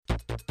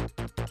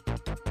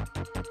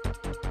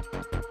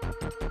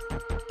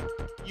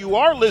You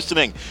are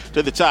listening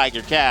to the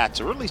Tiger Cats,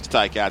 or at least the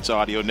Tiger Cats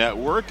Audio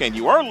Network, and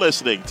you are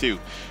listening to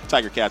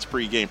Tiger Cats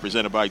pregame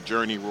presented by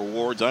Journey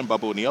Rewards. I'm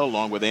Bubba O'Neill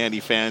along with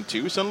Andy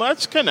Fantus, and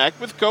let's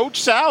connect with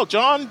Coach Sal.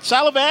 John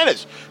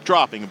Salavanis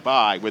dropping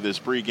by with his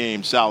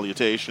pregame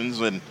salutations,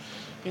 and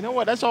you know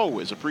what, as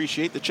always,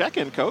 appreciate the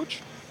check-in,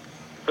 Coach.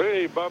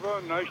 Hey,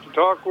 Bubba, nice to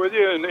talk with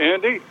you, and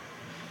Andy.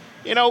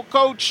 You know,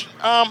 Coach,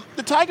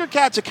 the Tiger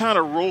Cats have kind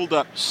of rolled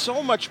up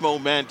so much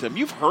momentum.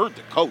 You've heard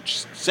the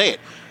coach say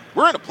it.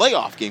 We're in a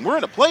playoff game. We're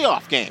in a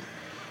playoff game.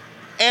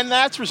 And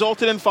that's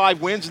resulted in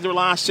 5 wins in their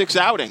last 6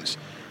 outings.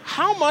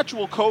 How much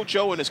will Coach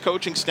O and his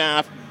coaching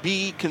staff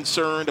be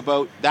concerned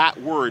about that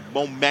word,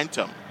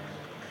 momentum?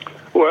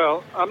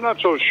 Well, I'm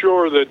not so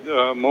sure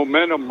that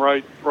momentum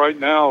right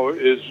now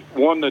is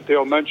one that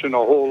they'll mention a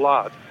whole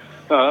lot.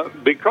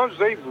 Because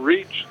they've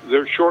reached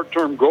their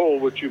short-term goal,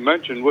 which you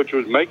mentioned, which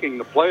was making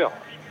the playoffs.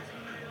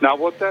 Now,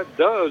 what that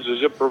does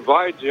is it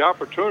provides the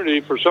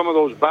opportunity for some of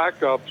those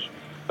backups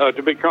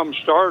to become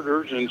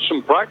starters and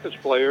some practice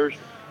players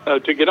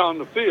to get on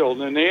the field.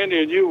 And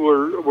Andy and you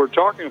were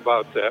talking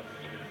about that.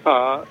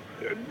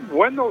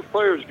 When those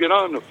players get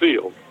on the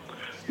field,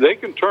 they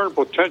can turn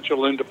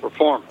potential into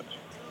performance.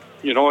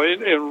 You know,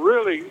 and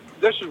really,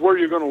 this is where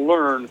you're going to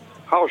learn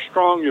how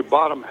strong your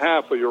bottom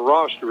half of your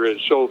roster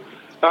is. So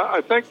I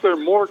think they're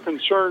more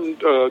concerned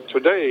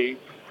today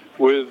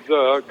with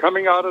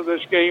coming out of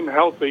this game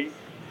healthy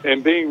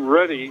and being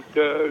ready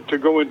to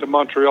go into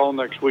Montreal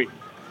next week.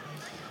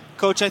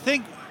 Coach, I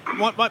think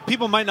what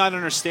people might not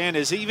understand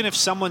is even if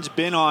someone's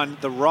been on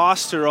the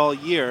roster all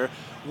year,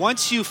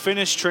 once you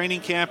finish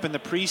training camp in the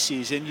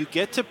preseason, you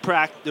get to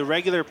the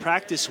regular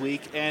practice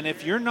week, and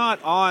if you're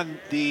not on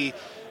the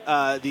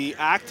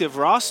active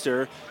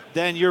roster,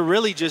 then you're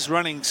really just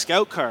running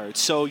scout cards.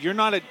 So you're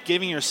not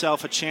giving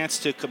yourself a chance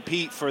to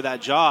compete for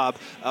that job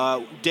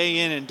day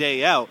in and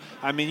day out.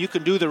 I mean, you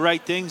can do the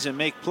right things and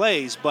make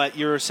plays, but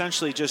you're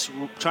essentially just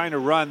trying to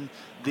run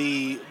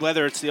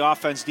whether it's the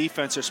offense,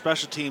 defense, or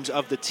special teams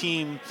of the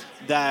team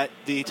that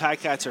the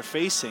Ticats are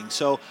facing.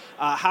 So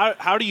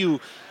how do you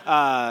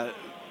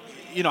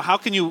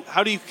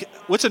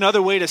what's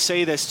another way to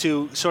say this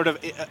to sort of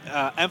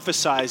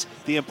emphasize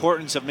the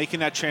importance of making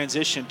that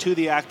transition to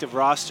the active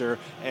roster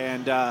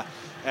and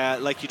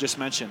like you just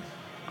mentioned?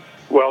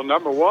 Well,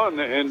 number one,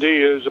 Andy,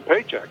 is a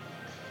paycheck.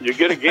 You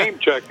get a game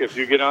check if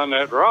you get on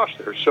that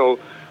roster. So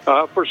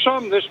for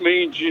some, this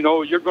means,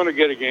 you're going to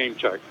get a game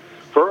check.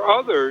 For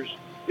others,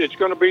 it's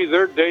going to be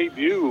their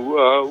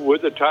debut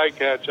with the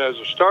Ticats as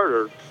a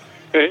starter.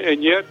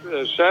 And yet,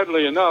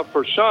 sadly enough,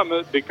 for some,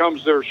 it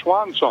becomes their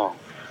swan song.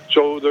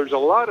 So there's a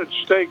lot at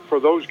stake for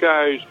those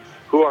guys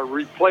who are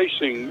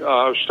replacing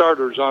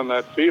starters on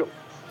that field.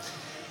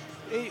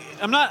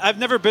 I've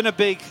never been a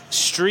big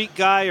streak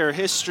guy or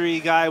history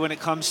guy when it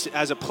comes to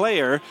as a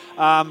player,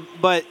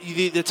 but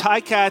the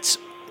Ticats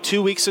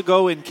 2 weeks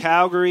ago in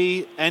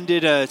Calgary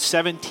ended a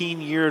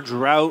 17-year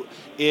drought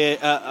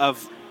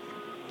of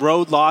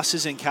road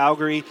losses in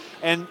Calgary,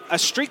 and a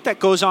streak that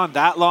goes on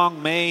that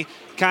long may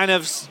kind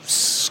of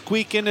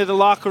squeak into the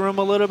locker room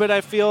a little bit,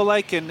 I feel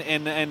like, and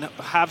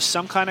have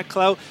some kind of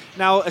clout.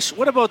 Now,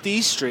 what about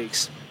these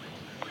streaks?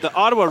 The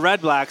Ottawa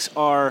Redblacks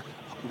are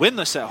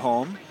winless at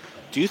home.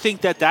 Do you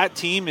think that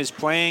team is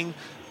playing,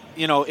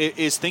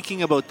 is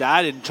thinking about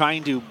that and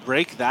trying to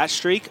break that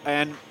streak?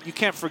 And you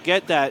can't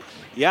forget that,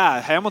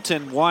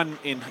 Hamilton won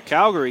in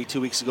Calgary 2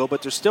 weeks ago,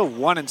 but they're still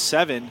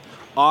 1-7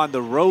 on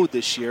the road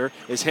this year.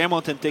 Is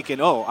Hamilton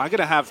thinking, I'm going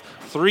to have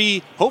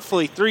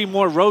hopefully three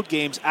more road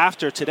games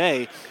after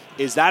today?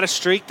 Is that a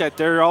streak that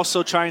they're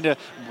also trying to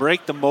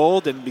break the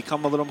mold and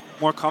become a little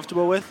more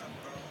comfortable with?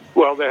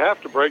 Well, they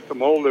have to break the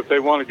mold if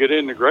they want to get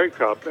in the Grey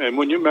Cup. And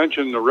when you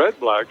mentioned the Red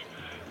Blacks,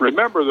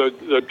 remember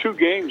the 2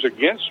 games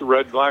against the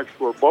Red Blacks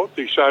were both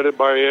decided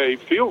by a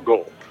field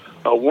goal.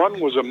 One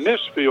was a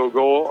missed field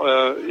goal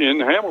in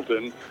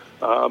Hamilton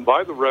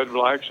by the Red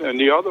Blacks, and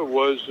the other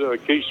was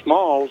Keith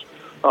Small's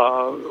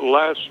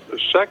last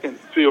second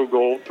field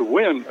goal to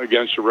win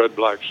against the Red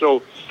Blacks.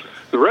 So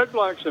the Red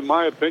Blacks, in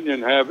my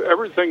opinion, have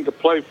everything to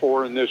play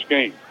for in this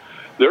game.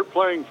 They're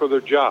playing for their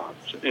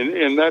jobs,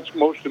 and that's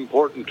most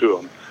important to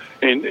them.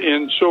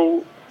 And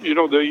so,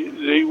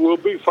 they will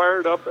be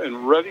fired up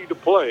and ready to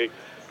play.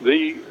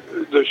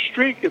 The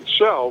streak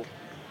itself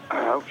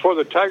for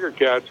the Tiger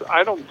Cats,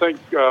 I don't think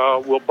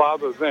will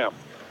bother them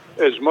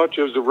as much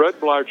as the Red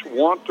Blacks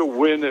want to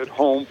win at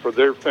home for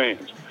their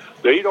fans.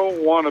 They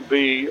don't want to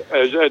be,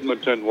 as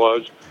Edmonton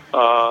was,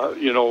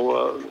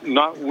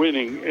 not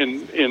winning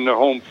in the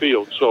home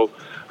field. So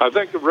I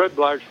think the Red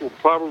Blacks will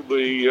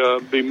probably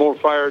be more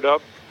fired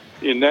up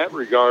in that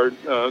regard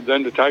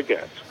than the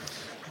Ticats.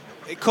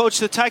 Coach,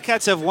 the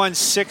Ticats have won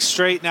 6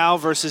 straight now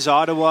versus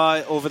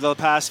Ottawa over the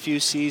past few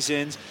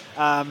seasons.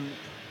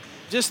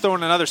 Just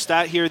throwing another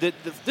stat here, that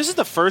this is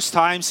the first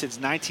time since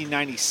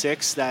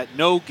 1996 that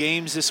no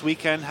games this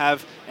weekend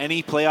have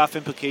any playoff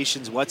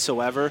implications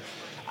whatsoever.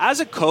 As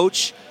a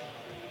coach,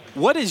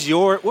 What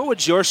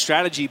would your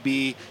strategy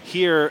be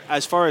here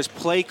as far as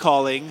play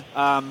calling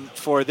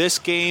for this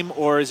game,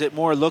 or is it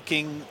more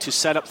looking to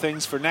set up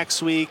things for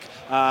next week?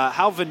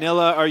 How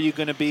vanilla are you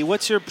going to be?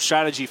 What's your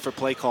strategy for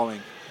play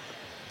calling?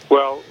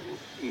 Well,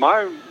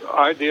 my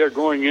idea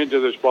going into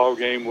this ball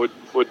game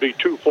would be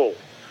twofold.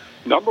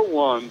 Number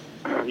one,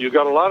 you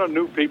got a lot of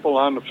new people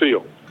on the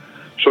field,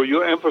 so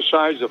you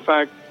emphasize the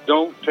fact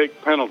don't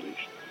take penalties.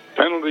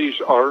 Penalties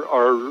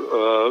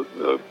are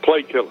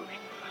play killers.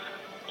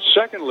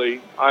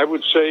 Secondly, I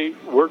would say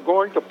we're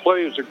going to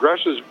play as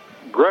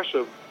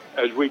aggressive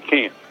as we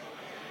can.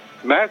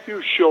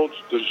 Matthew Schultz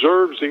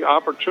deserves the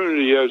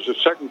opportunity as the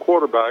second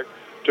quarterback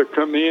to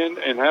come in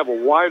and have a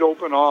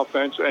wide-open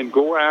offense and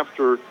go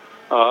after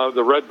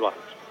the Red Blacks.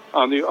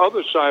 On the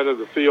other side of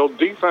the field,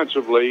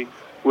 defensively,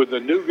 with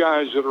the new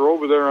guys that are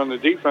over there on the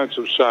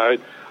defensive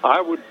side,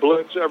 I would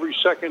blitz every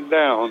second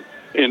down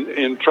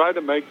and try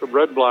to make the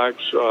Red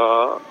Blacks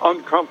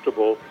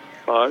uncomfortable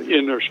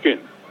in their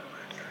skin.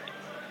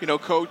 You know,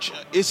 Coach,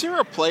 is there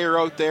a player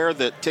out there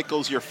that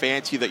tickles your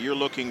fancy that you're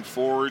looking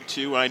forward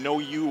to? I know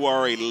you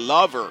are a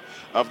lover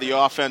of the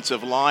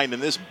offensive line, and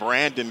this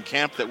Brandon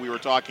Kemp that we were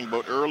talking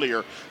about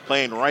earlier,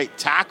 playing right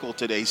tackle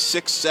today,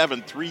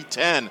 6'7",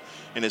 310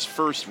 in his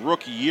first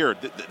rookie year.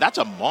 That's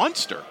a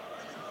monster.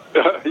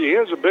 He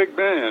is a big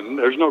man.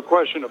 There's no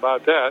question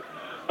about that.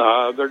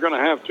 They're going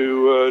to have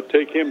to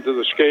take him to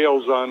the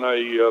scales on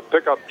a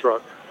pickup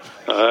truck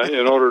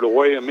in order to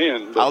weigh him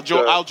in. But,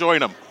 I'll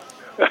join him.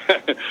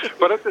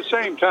 But at the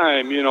same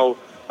time, you know,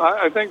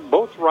 I think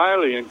both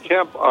Riley and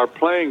Kemp are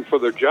playing for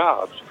their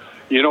jobs.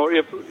 You know,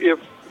 if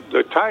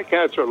the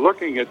Ticats are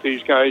looking at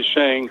these guys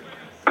saying,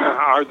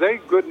 are they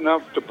good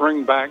enough to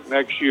bring back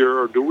next year,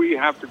 or do we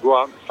have to go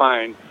out and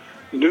find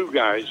new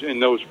guys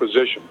in those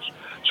positions?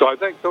 So I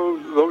think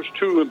those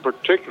two in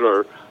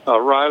particular,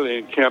 Riley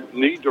and Kemp,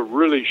 need to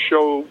really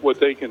show what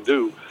they can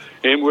do.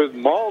 And with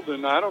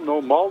Malden, I don't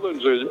know,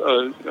 Malden's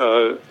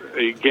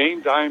a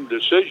game-time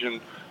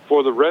decision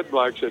for the Red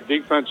Blacks at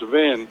defensive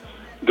end.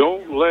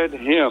 Don't let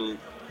him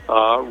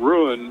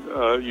ruin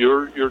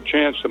your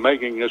chance to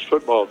making this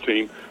football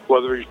team,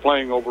 whether he's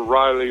playing over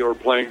Riley or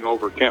playing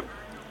over Kemp.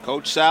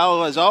 Coach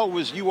Sal, as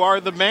always, you are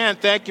the man.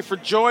 Thank you for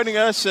joining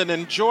us, and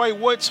enjoy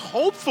what's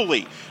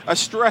hopefully a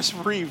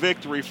stress-free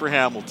victory for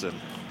Hamilton.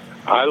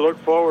 I look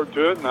forward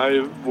to it, and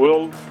I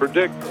will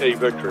predict a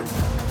victory.